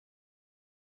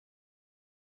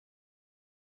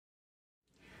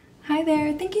Hi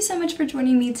there, thank you so much for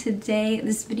joining me today.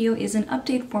 This video is an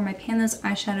update for my Pan Those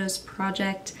Eyeshadows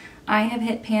project. I have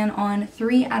hit pan on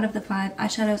 3 out of the 5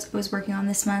 eyeshadows I was working on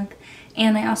this month,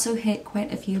 and I also hit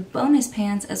quite a few bonus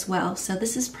pans as well, so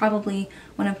this is probably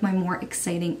one of my more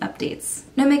exciting updates.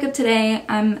 No makeup today.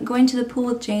 I'm going to the pool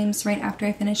with James right after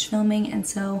I finish filming, and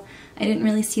so I didn't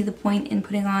really see the point in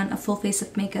putting on a full face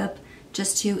of makeup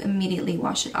just to immediately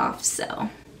wash it off,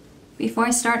 so. Before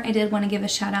I start, I did want to give a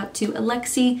shout out to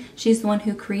Alexi. She's the one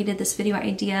who created this video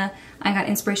idea. I got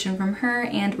inspiration from her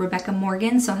and Rebecca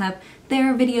Morgan, so I'll have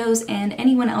their videos and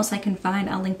anyone else I can find.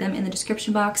 I'll link them in the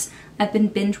description box. I've been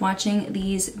binge watching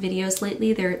these videos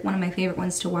lately. They're one of my favorite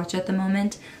ones to watch at the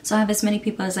moment, so I'll have as many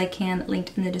people as I can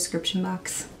linked in the description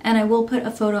box. And I will put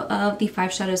a photo of the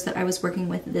 5 shadows that I was working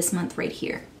with this month right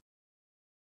here.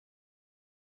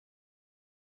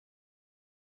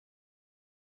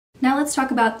 Now let's talk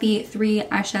about the 3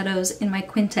 eyeshadows in my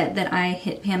quintet that I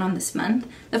hit pan on this month.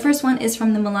 The first one is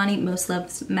from the Milani Most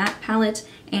Loved Matte Palette,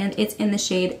 and it's in the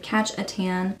shade Catch a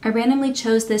Tan. I randomly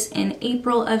chose this in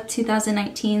April of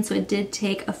 2019, so it did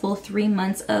take a full 3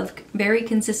 months of very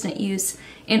consistent use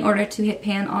in order to hit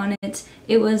pan on it.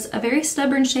 It was a very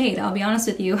stubborn shade, I'll be honest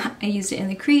with you. I used it in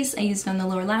the crease, I used it on the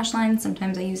lower lash line,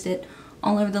 sometimes I used it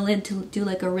all over the lid to do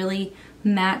like a really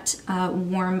matte,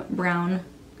 warm brown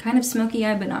kind of smoky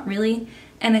eye, but not really,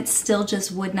 and it still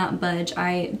just would not budge.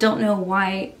 I don't know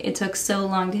why it took so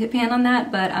long to hit pan on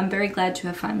that, but I'm very glad to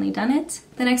have finally done it.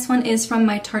 The next one is from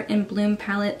my Tarte in Bloom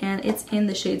palette, and it's in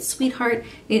the shade Sweetheart.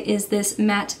 It is this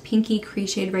matte pinky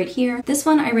crease shade right here. This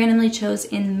one I randomly chose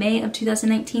in May of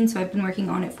 2019, so I've been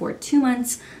working on it for 2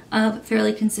 months of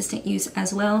fairly consistent use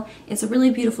as well. It's a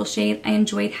really beautiful shade. I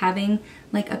enjoyed having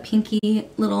like a pinky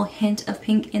little hint of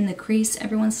pink in the crease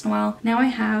every once in a while. Now I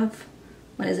have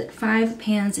 5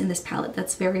 pans in this palette.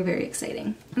 That's very, very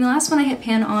exciting. And the last one I hit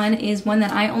pan on is one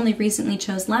that I only recently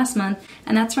chose last month,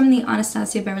 and that's from the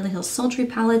Anastasia Beverly Hills Sultry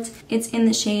palette. It's in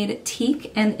the shade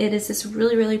Teak, and it is this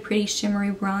really, really pretty shimmery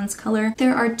bronze color.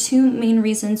 There are 2 main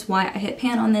reasons why I hit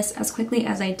pan on this as quickly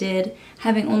as I did,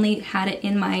 having only had it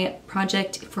in my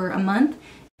project for a month.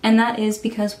 And that is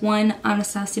because one,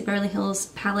 Anastasia Beverly Hills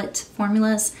palette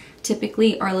formulas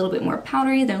typically are a little bit more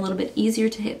powdery, they're a little bit easier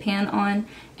to hit pan on,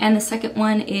 and the second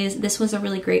one is this was a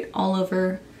really great all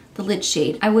over the lid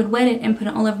shade. I would wet it and put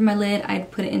it all over my lid,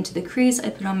 I'd put it into the crease,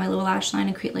 I'd put it on my lower lash line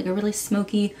and create like a really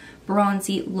smoky,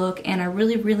 bronzy look, and I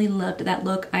really, really loved that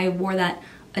look. I wore that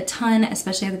a ton,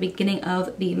 especially at the beginning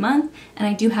of the month, and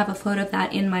I do have a photo of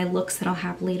that in my looks that I'll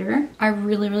have later. I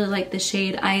really, really like this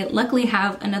shade. I luckily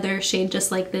have another shade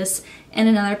just like this in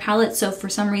another palette, so for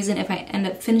some reason if I end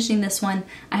up finishing this one,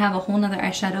 I have a whole nother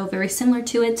eyeshadow very similar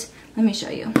to it. Let me show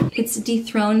you. It's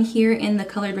Dethroned here in the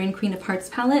Colored Rain Queen of Hearts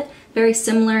palette. Very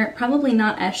similar, probably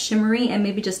not as shimmery and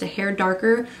maybe just a hair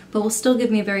darker, but will still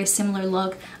give me a very similar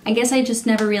look. I guess I just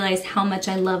never realized how much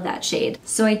I love that shade.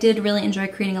 So I did really enjoy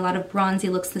creating a lot of bronzy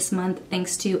looks this month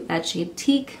thanks to that shade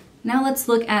Teak. Now let's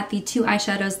look at the 2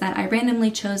 eyeshadows that I randomly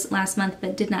chose last month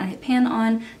but did not hit pan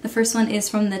on. The first one is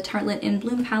from the Tartelette in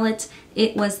Bloom palette.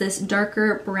 It was this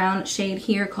darker brown shade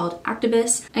here called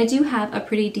Activist. I do have a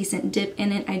pretty decent dip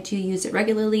in it. I do use it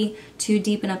regularly to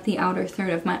deepen up the outer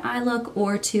third of my eye look,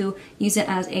 or to use it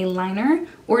as a liner,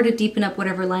 or to deepen up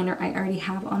whatever liner I already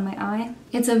have on my eye.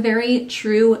 It's a very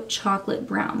true chocolate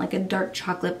brown, like a dark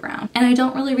chocolate brown. And I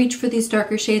don't really reach for these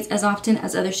darker shades as often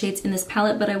as other shades in this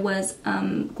palette, but I was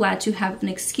glad to have an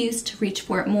excuse to reach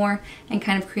for it more and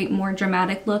kind of create more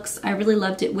dramatic looks. I really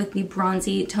loved it with the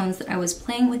bronzy tones that I was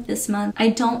playing with this month. I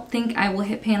don't think I will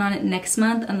hit pan on it next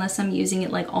month unless I'm using it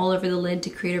like all over the lid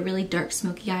to create a really dark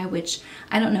smoky eye, which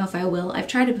I don't know if I will. I've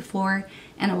tried it before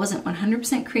and I wasn't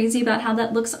 100% crazy about how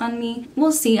that looks on me.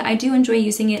 We'll see. I do enjoy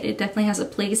using it. It definitely has a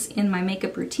place in my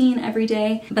makeup routine every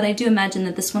day, but I do imagine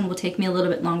that this one will take me a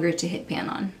little bit longer to hit pan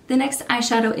on. The next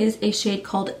eyeshadow is a shade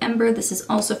called Ember. This is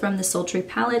also from the Sultry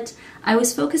palette. I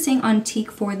was focusing on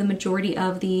Teak for the majority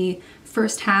of the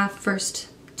first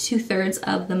 2/3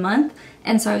 of the month,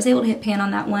 and so I was able to hit pan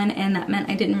on that one, and that meant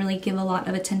I didn't really give a lot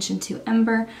of attention to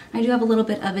Ember. I do have a little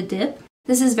bit of a dip.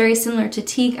 This is very similar to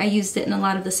Teak. I used it in a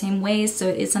lot of the same ways, so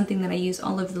it is something that I use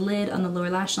all over the lid, on the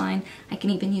lower lash line. I can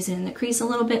even use it in the crease a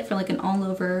little bit for like an all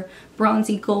over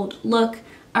bronzy gold look.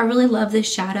 I really love the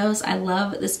shadows. I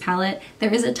love this palette.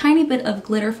 There is a tiny bit of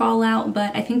glitter fallout,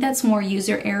 but I think that's more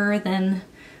user error than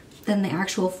the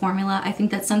actual formula. I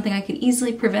think that's something I could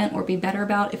easily prevent or be better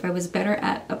about if I was better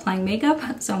at applying makeup,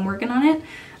 so I'm working on it.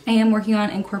 I am working on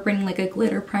incorporating like a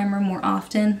glitter primer more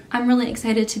often. I'm really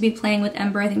excited to be playing with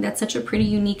Ember. I think that's such a pretty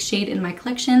unique shade in my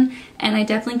collection, and I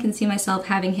definitely can see myself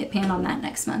having hit pan on that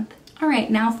next month.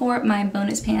 Alright, now for my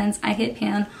bonus pans. I hit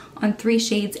pan on 3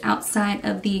 shades outside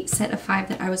of the set of 5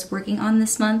 that I was working on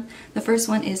this month. The first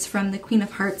one is from the Queen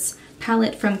of Hearts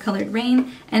palette from Colored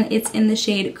Rain, and it's in the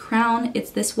shade Crown.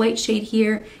 It's this white shade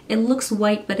here. It looks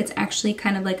white, but it's actually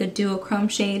kind of like a duochrome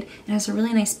shade. It has a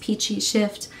really nice peachy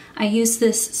shift. I use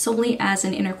this solely as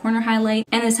an inner corner highlight,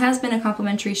 and this has been a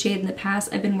complimentary shade in the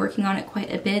past. I've been working on it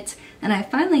quite a bit, and I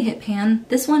finally hit pan.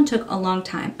 This one took a long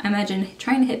time. I imagine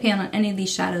trying to hit pan on any of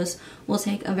these shadows will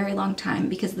take a very long time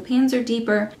because the pans are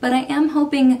deeper, but I am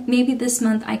hoping maybe this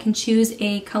month I can choose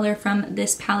a color from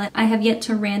this palette. I have yet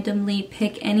to randomly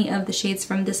pick any of the shades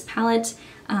from this palette,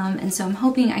 and so I'm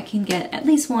hoping I can get at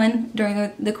least one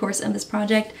during the course of this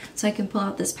project so I can pull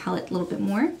out this palette a little bit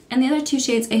more. And the other 2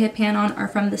 shades I hit pan on are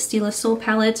from the Stila Soul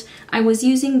palette. I was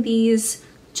using these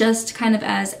just kind of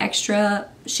as extra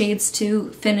shades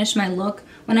to finish my look.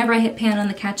 Whenever I hit pan on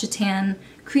the Catch a Tan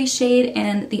crease shade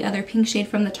and the other pink shade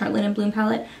from the Tarte Linen Bloom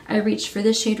palette, I reached for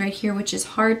this shade right here, which is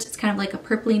Heart. It's kind of like a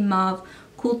purpley mauve,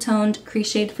 cool toned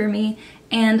crease shade for me.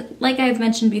 And like I've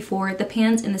mentioned before, the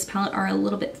pans in this palette are a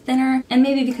little bit thinner, and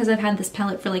maybe because I've had this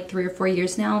palette for like 3 or 4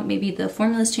 years now, maybe the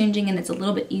formula's changing and it's a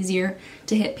little bit easier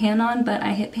to hit pan on, but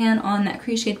I hit pan on that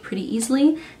crease shade pretty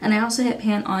easily. And I also hit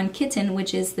pan on Kitten,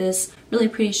 which is this really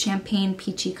pretty champagne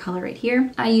peachy color right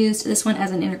here. I used this one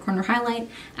as an inner corner highlight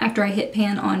after I hit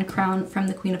pan on Crown from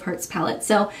the Queen of Hearts palette.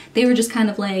 So they were just kind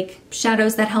of like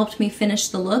shadows that helped me finish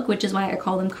the look, which is why I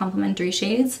call them complementary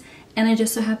shades. And I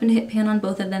just so happened to hit pan on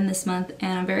both of them this month,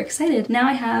 and I'm very excited. Now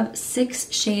I have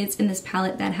 6 shades in this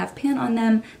palette that have pan on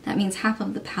them. That means half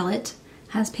of the palette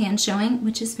has pan showing,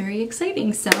 which is very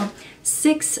exciting. So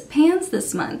 6 pans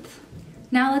this month.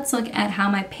 Now let's look at how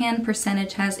my pan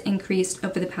percentage has increased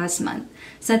over the past month.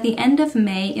 So at the end of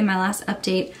May, in my last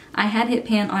update, I had hit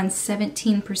pan on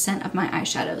 17% of my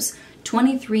eyeshadows.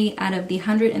 23 out of the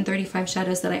 135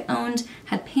 shadows that I owned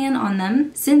had pan on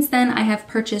them. Since then, I have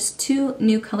purchased 2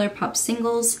 new Colourpop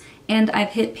singles, and I've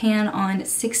hit pan on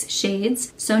 6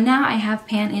 shades. So now I have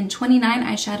pan in 29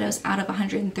 eyeshadows out of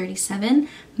 137,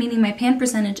 meaning my pan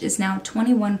percentage is now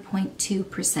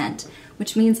 21.2%,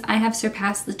 which means I have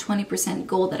surpassed the 20%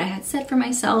 goal that I had set for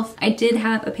myself. I did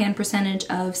have a pan percentage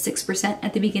of 6%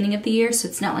 at the beginning of the year, so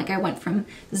it's not like I went from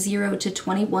 0 to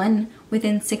 21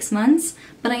 within 6 months,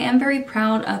 but I am very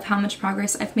proud of how much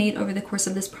progress I've made over the course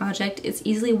of this project. It's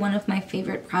easily one of my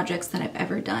favorite projects that I've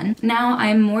ever done. Now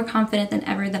I'm more confident than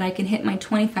ever that I can hit my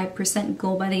 25%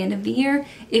 goal by the end of the year,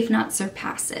 if not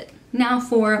surpass it. Now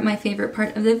for my favorite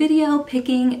part of the video,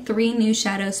 picking 3 new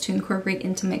shadows to incorporate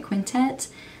into my quintet.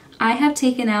 I have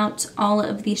taken out all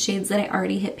of the shades that I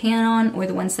already hit pan on, or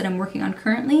the ones that I'm working on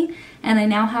currently, and I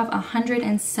now have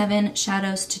 107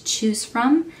 shadows to choose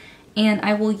from, and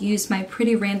I will use my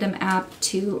Pretty Random app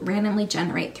to randomly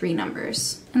generate 3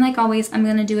 numbers. And like always, I'm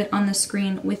going to do it on the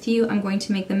screen with you. I'm going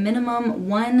to make the minimum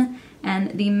 1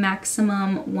 and the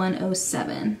maximum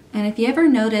 107. And if you ever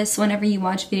notice whenever you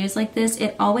watch videos like this,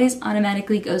 it always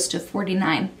automatically goes to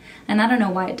 49. And I don't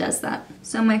know why it does that.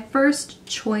 So my first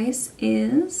choice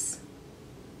is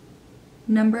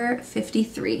number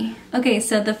 53. Okay,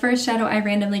 so the first shadow I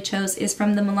randomly chose is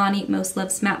from the Milani Most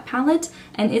Loves Matte palette,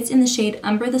 and it's in the shade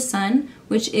Umber the Sun,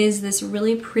 which is this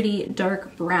really pretty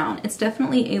dark brown. It's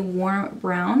definitely a warm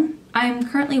brown. I'm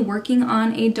currently working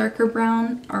on a darker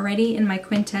brown already in my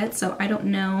quintet, so I don't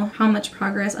know how much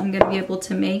progress I'm going to be able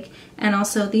to make. And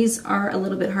also, these are a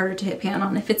little bit harder to hit pan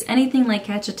on. If it's anything like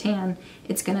Catch a Tan,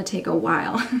 it's going to take a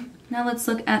while. Now let's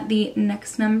look at the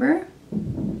next number.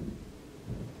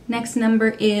 Next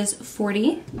number is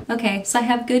 40. Okay, so I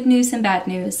have good news and bad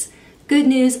news. Good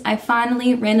news, I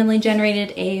finally randomly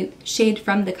generated a shade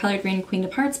from the Colored Rain Queen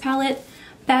of Hearts palette.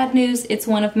 Bad news, it's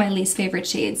one of my least favorite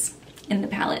shades in the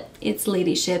palette. It's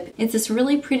Ladyship. It's this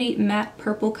really pretty matte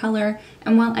purple color,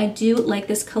 and while I do like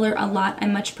this color a lot, I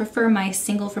much prefer my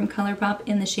single from Colourpop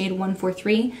in the shade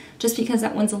 143, just because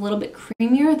that one's a little bit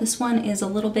creamier. This one is a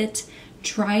little bit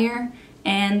drier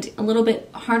and a little bit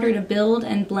harder to build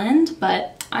and blend,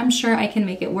 but I'm sure I can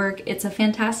make it work. It's a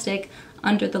fantastic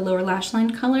under the lower lash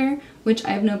line color, which I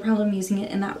have no problem using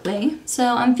it in that way.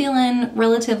 So I'm feeling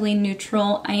relatively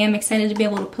neutral. I am excited to be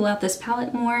able to pull out this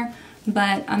palette more,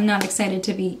 but I'm not excited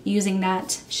to be using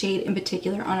that shade in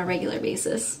particular on a regular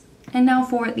basis. And now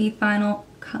for the final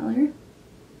color,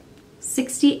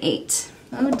 68.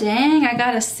 Oh dang, I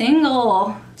got a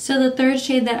single! So the third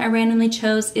shade that I randomly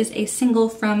chose is a single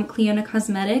from Clionadh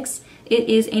Cosmetics. It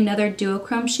is another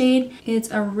duochrome shade. It's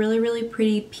a really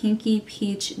pretty pinky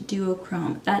peach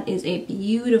duochrome. That is a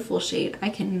beautiful shade. I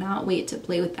cannot wait to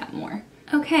play with that more.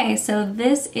 Okay, so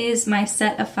this is my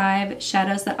set of 5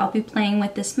 shadows that I'll be playing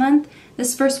with this month.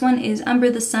 This first one is Umber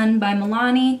the Sun by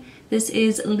Milani. This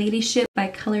is Ladyship by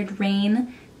Colored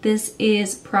Rain. This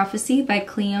is Prophecy by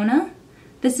Cleona.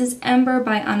 This is Ember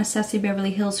by Anastasia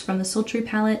Beverly Hills from the Sultry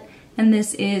palette. And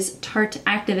this is Tarte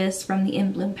Activist from the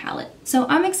In Bloom palette. So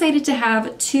I'm excited to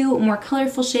have 2 more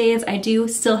colorful shades. I do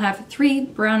still have 3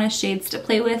 brownish shades to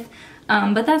play with,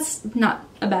 but that's not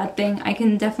a bad thing. I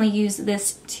can definitely use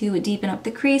this to deepen up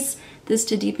the crease, this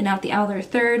to deepen out the outer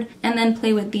third, and then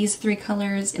play with these 3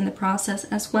 colors in the process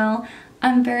as well.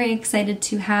 I'm very excited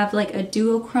to have like a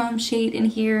duochrome shade in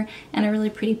here and a really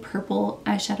pretty purple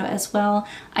eyeshadow as well.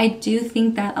 I do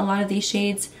think that a lot of these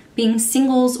shades, being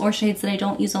singles or shades that I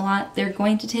don't use a lot, they're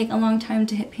going to take a long time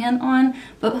to hit pan on,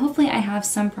 but hopefully I have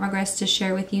some progress to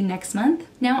share with you next month.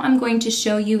 Now I'm going to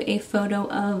show you a photo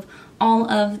of all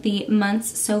of the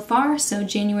months so far, so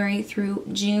January through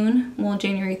June, well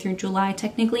January through July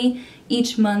technically,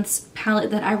 each month's palette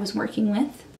that I was working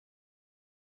with.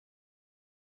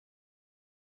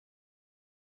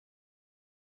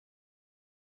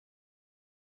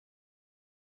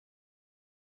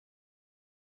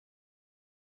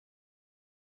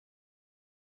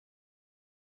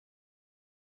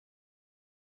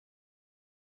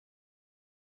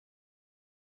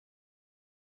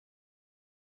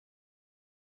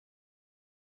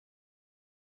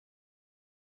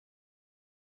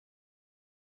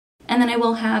 And then I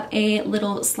will have a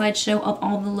little slideshow of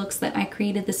all the looks that I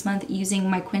created this month using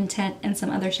my quintet and some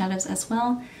other shadows as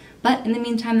well. But in the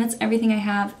meantime, that's everything I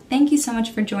have. Thank you so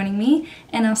much for joining me,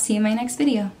 and I'll see you in my next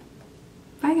video.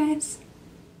 Bye guys!